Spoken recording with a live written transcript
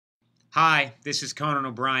Hi, this is Conan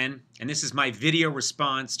O'Brien, and this is my video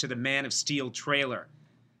response to the Man of Steel trailer.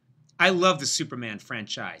 I love the Superman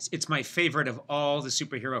franchise. It's my favorite of all the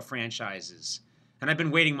superhero franchises. And I've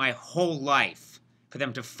been waiting my whole life for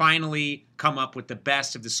them to finally come up with the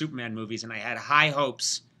best of the Superman movies, and I had high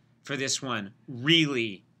hopes for this one.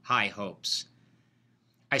 Really high hopes.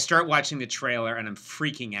 I start watching the trailer and I'm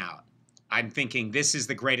freaking out. I'm thinking, this is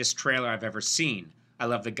the greatest trailer I've ever seen. I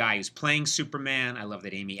love the guy who's playing Superman. I love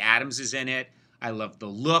that Amy Adams is in it. I love the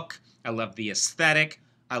look. I love the aesthetic.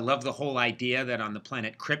 I love the whole idea that on the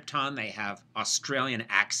planet Krypton they have Australian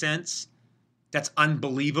accents. That's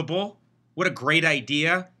unbelievable. What a great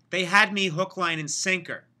idea. They had me hook, line, and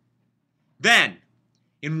sinker. Then,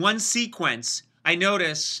 in one sequence, I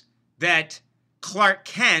notice that Clark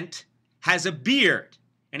Kent has a beard,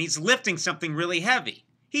 and he's lifting something really heavy.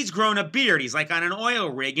 He's grown a beard. He's like on an oil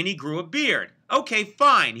rig, and he grew a beard. Okay,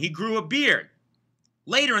 fine, he grew a beard.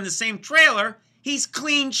 Later in the same trailer, he's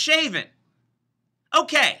clean shaven.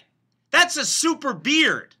 Okay, that's a super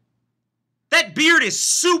beard. That beard is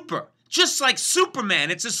super. Just like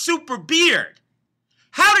Superman, it's a super beard.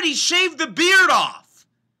 How did he shave the beard off?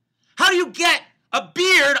 How do you get a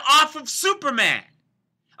beard off of Superman?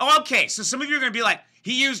 Oh, okay, so some of you are going to be like,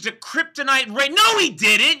 he used a kryptonite razor. No, he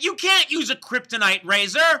didn't. You can't use a kryptonite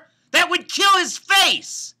razor. That would kill his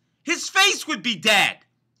face. His face would be dead.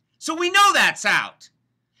 So we know that's out.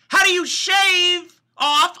 How do you shave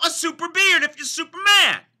off a super beard if you're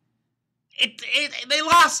Superman? They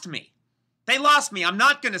lost me. They lost me. I'm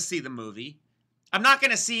not going to see the movie. I'm not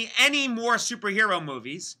going to see any more superhero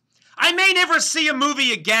movies. I may never see a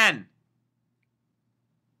movie again.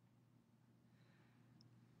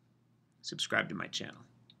 Subscribe to my channel.